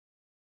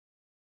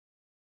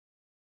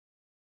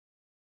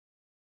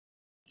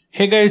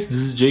Hey guys, this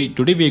is Jay.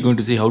 Today we are going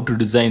to see how to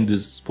design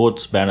this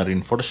sports banner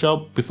in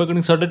Photoshop. Before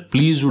getting started,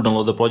 please do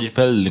download the project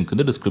file, link in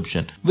the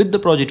description. With the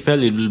project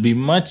file, it will be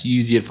much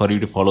easier for you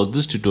to follow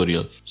this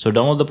tutorial. So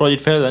download the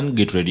project file and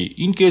get ready.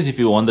 In case if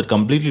you want that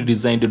completely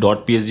designed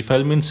 .psd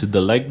file means hit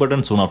the like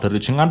button. Soon after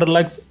reaching 100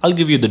 likes, I'll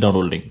give you the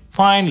download link.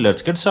 Fine,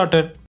 let's get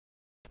started.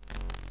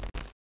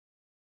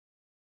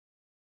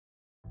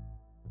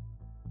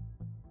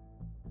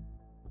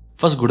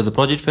 First go to the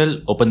project file,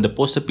 open the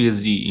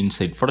poster.psd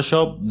inside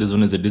Photoshop. This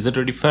one is a design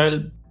ready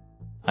file.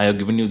 I have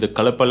given you the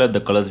color palette, the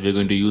colors we are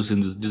going to use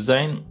in this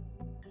design.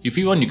 If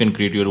you want, you can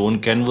create your own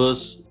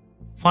canvas.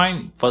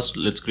 Fine, first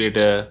let's create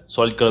a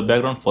solid color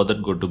background. For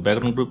that, go to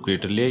background group,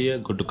 create a layer,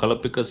 go to color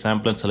picker,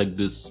 sample and select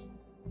this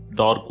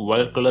dark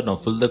violet color. Now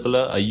fill the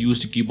color. I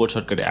used keyboard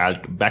shortcut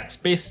Alt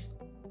backspace.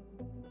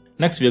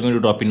 Next we are going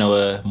to drop in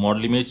our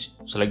model image.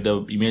 Select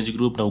the image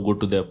group. Now go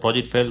to the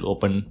project file,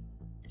 open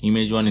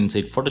image one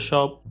inside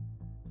Photoshop.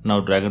 Now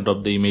drag and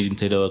drop the image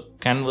inside our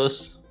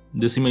canvas.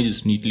 This image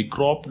is neatly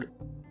cropped.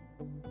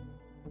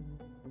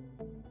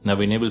 Now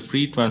we enable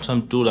free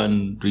transform tool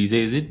and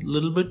resize it a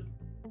little bit.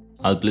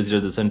 I'll place it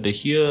at the center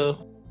here.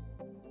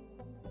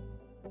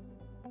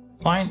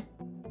 Fine.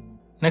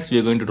 Next we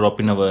are going to drop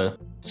in our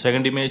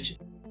second image.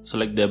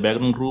 Select the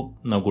background group.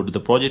 Now go to the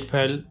project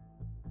file.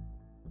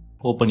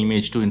 Open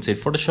image 2 inside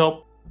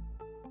Photoshop.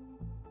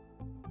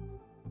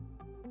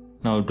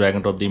 Now drag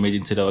and drop the image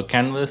inside our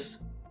canvas.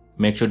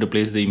 Make sure to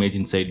place the image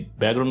inside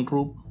background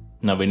group.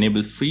 Now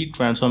enable free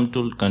transform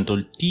tool,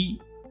 Ctrl T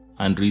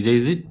and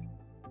resize it.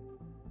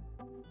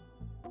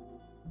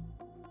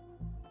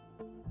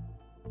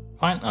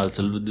 Fine, I'll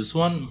settle with this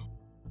one.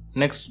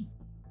 Next,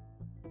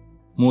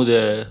 move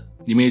the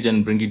image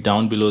and bring it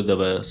down below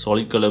the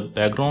solid color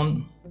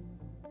background.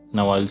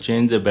 Now I'll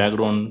change the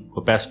background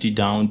opacity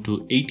down to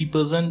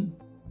 80%.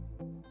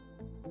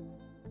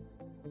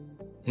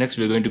 Next,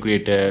 we're going to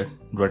create a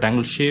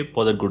rectangle shape.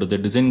 For that, go to the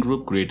design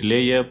group, create a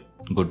layer,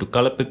 go to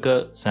color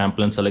picker,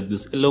 sample and select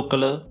this yellow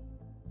color.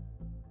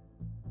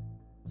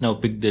 Now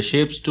pick the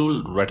shapes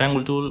tool,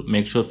 rectangle tool,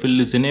 make sure fill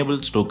is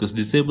enabled, stroke is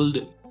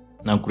disabled.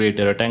 Now create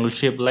a rectangle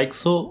shape like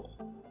so.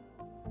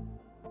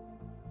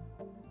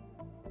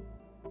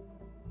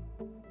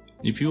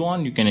 If you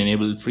want, you can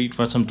enable free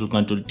transform tool,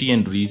 Ctrl T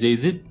and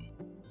resize it.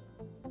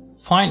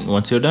 Fine,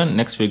 once you're done,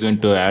 next we're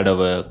going to add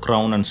our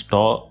crown and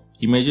star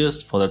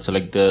images. For that,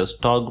 select the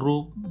star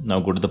group. Now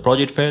go to the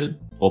project file,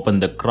 open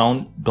the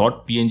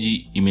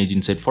crown.png image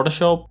inside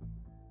Photoshop.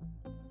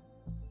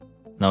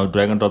 Now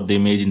drag and drop the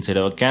image inside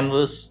our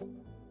canvas.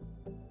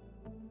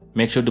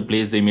 Make sure to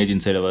place the image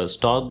inside our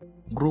star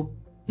group.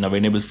 Now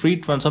enable free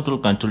transform tool,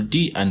 Ctrl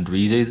T and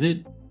resize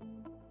it.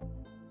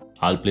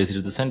 I'll place it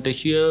at the center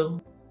here.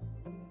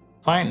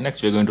 Fine,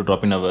 next we're going to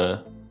drop in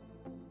our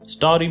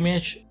star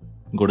image.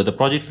 Go to the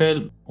project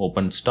file,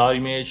 open star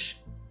image.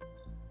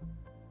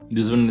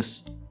 This one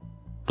is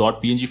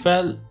 .png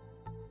file.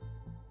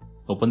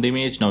 Open the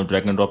image, now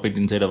drag and drop it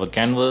inside our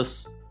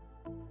canvas.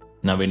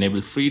 Now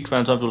enable free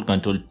transform tool,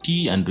 Ctrl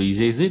T and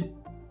resize it.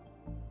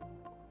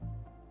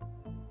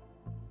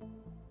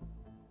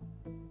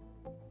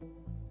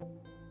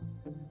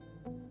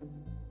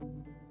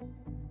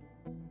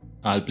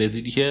 I'll place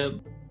it here.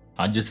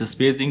 Adjust the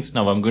spacings.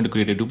 Now I'm going to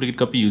create a duplicate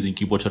copy using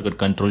keyboard shortcut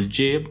Ctrl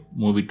J.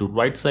 Move it to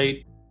right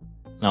side.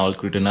 Now I'll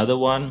create another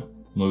one.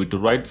 Move it to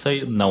right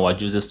side. Now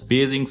adjust the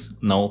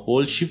spacings. Now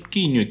hold shift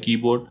key in your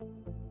keyboard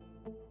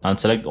and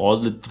select all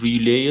the 3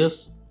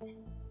 layers.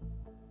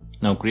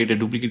 Now create a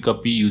duplicate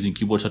copy using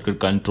keyboard shortcut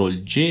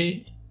Ctrl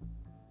J.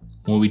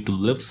 Move it to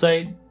left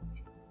side.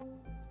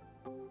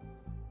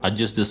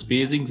 Adjust the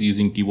spacings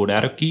using keyboard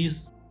arrow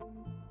keys.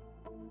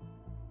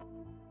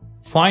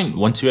 Fine,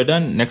 once you are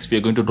done, next we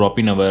are going to drop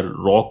in our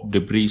rock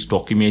debris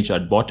stock image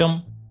at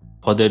bottom.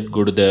 For that,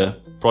 go to the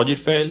project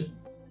file.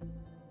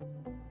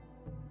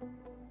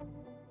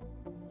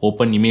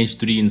 Open image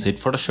 3 inside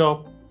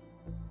Photoshop.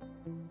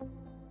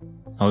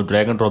 Now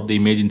drag and drop the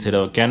image inside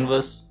our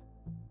canvas.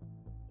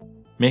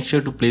 Make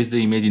sure to place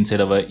the image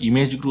inside our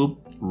image group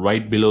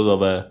right below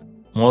our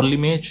model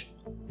image.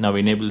 Now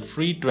enable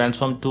free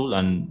transform tool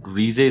and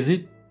resize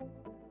it.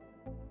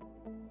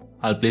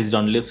 I'll place it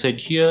on left side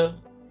here.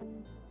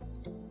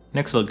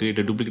 Next I'll create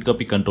a duplicate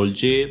copy, Ctrl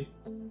J.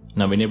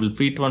 Now enable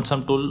free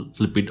transform tool,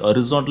 flip it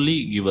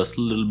horizontally, give us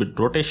a little bit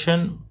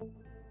rotation.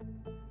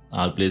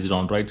 I'll place it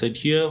on right side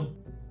here.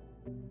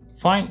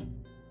 Fine.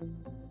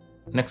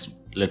 Next,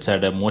 let's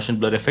add a motion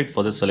blur effect.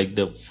 For this, select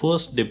the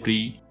first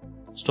debris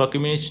stock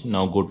image.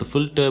 Now go to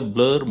filter,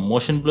 blur,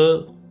 motion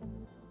blur.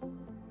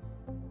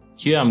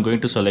 Here I'm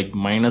going to select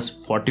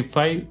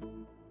 -45.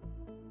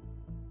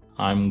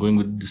 I'm going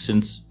with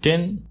distance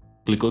 10.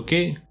 Click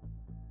OK.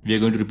 We are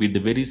going to repeat the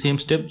very same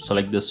step.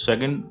 Select the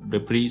second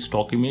debris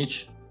stock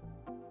image.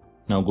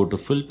 Now go to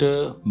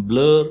filter,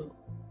 blur,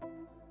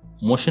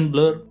 motion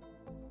blur.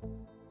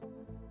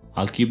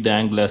 I'll keep the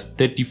angle as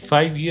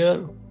 35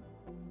 here.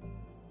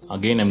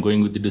 Again, I'm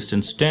going with the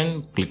distance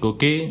 10. Click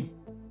OK.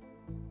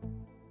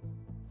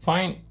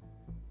 Fine.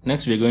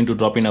 Next, we're going to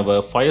drop in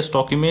our fire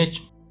stock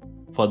image.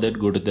 For that,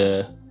 go to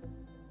the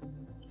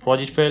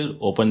project file,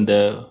 open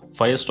the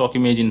fire stock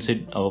image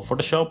inside our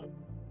Photoshop.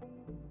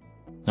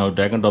 Now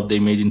drag and drop the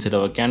image inside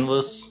our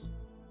canvas.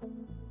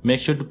 Make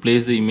sure to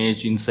place the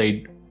image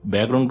inside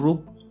background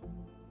group.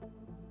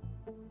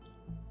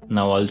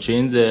 Now I'll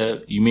change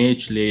the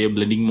image layer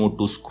blending mode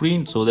to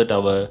screen so that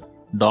our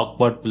dark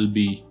part will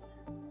be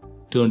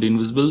turned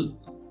invisible.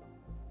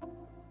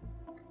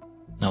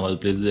 Now I'll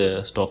place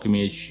the stock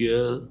image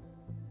here.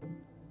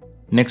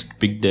 Next,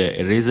 pick the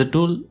eraser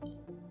tool.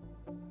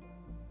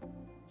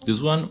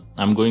 This one,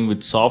 I'm going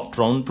with soft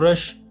round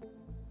brush.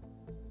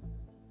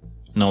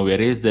 Now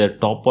erase the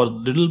top part a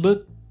little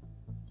bit.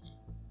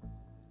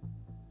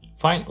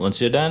 Fine,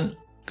 once you're done,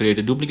 create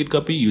a duplicate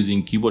copy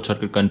using keyboard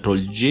shortcut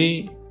Ctrl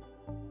J.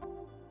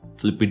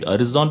 Flip it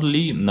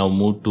horizontally. Now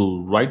move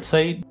to right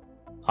side.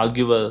 I'll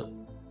give a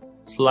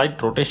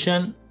slight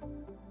rotation.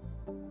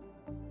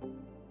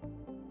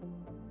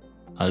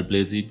 I'll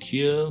place it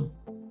here.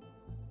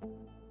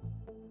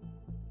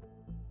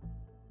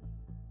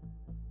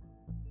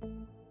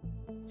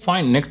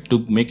 Fine, next,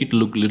 to make it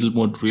look a little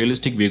more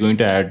realistic, we're going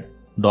to add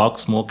dark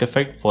smoke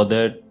effect. For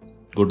that,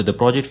 go to the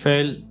project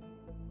file.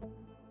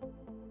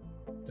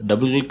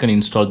 Double click and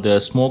install the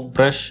smoke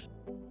brush.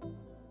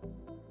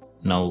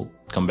 Now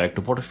come back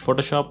to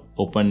Photoshop,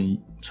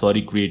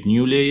 create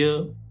new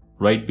layer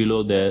right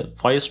below the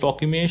fire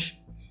stock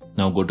image.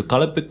 Now go to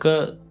color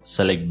picker,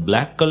 select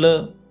black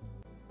color.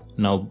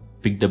 Now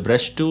pick the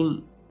brush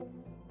tool.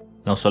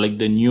 Now select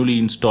the newly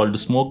installed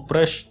smoke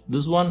brush,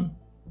 this one.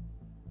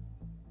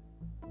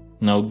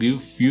 Now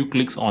give few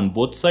clicks on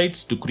both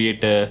sides to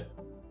create a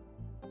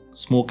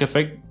smoke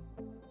effect.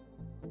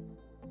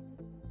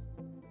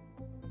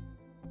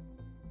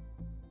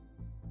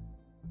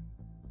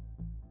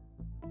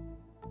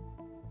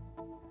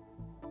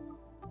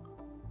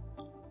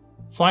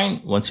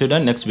 Fine, once you're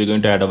done, next we're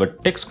going to add our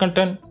text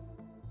content.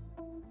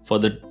 For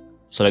that,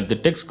 select the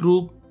text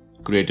group,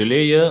 create a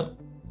layer,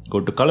 go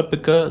to color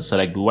picker,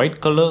 select white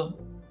color.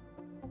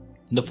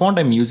 The font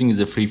I'm using is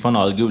a free font.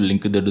 I'll give a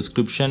link in the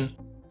description.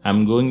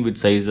 I'm going with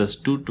size as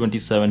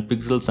 227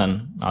 pixels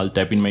and I'll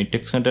type in my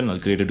text content. I'll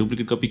create a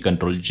duplicate copy,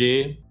 Ctrl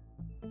J.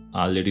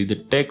 I'll edit the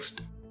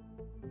text.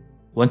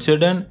 Once you're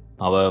done,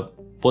 our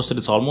poster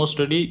is almost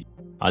ready.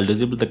 I'll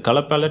disable the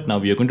color palette. Now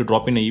we are going to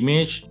drop in an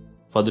image.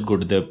 For that, go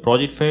to the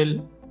project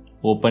file,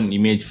 open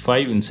image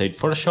 5 inside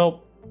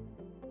Photoshop.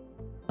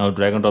 Now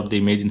drag and drop the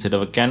image inside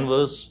our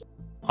canvas.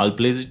 I'll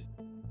place it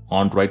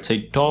on right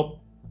side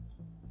top.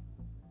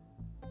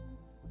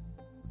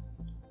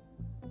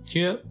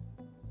 Here.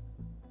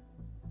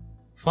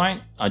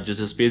 Fine, adjust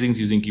the spacings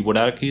using keyboard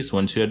arrow keys.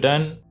 Once you're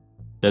done,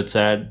 let's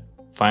add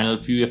final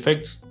few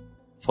effects.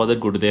 For that,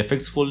 go to the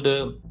effects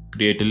folder,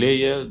 create a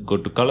layer, go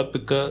to color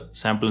picker,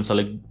 sample and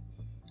select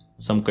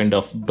some kind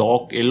of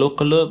dark yellow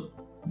color.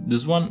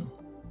 This one.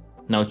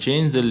 Now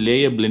change the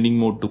layer blending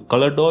mode to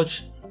color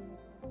dodge.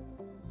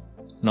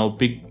 Now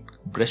pick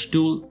brush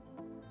tool.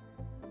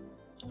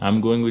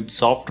 I'm going with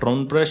soft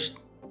round brush.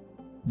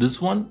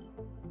 This one.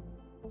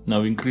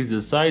 Now increase the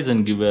size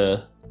and give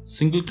a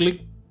single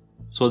click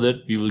so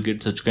that we will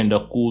get such kind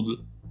of cool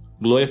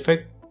glow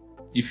effect.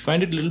 If you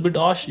find it a little bit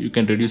harsh, you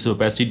can reduce the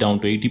opacity down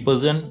to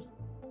 80%.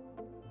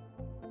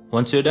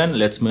 Once you're done,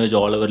 let's merge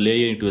all our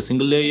layer into a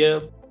single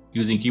layer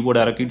using keyboard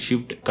arrow key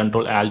Shift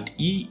Ctrl Alt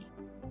E.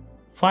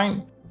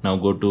 Fine. Now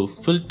go to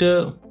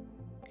filter,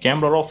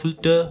 camera raw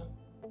filter.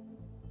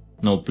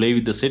 Now play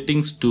with the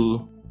settings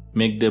to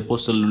make the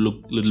poster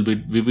look a little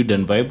bit vivid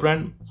and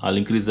vibrant. I'll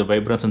increase the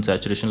vibrance and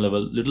saturation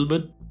level a little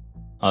bit.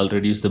 I'll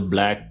reduce the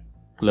black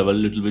level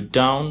a little bit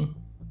down.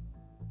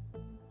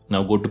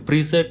 Now go to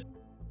preset.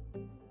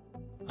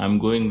 I'm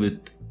going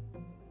with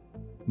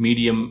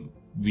medium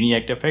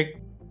vignette effect.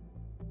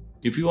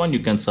 If you want, you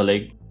can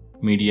select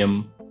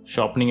medium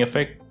sharpening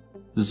effect.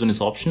 This one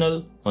is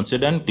optional. Once you're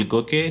done, click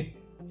OK.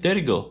 There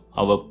you go.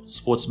 Our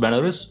sports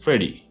banner is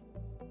ready.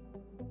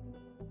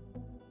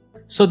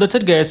 So that's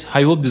it guys.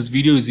 I hope this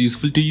video is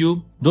useful to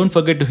you. Don't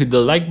forget to hit the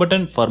like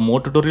button for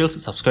more tutorials,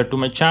 subscribe to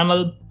my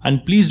channel,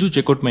 and please do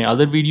check out my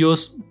other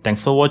videos.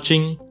 Thanks for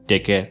watching.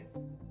 Take care.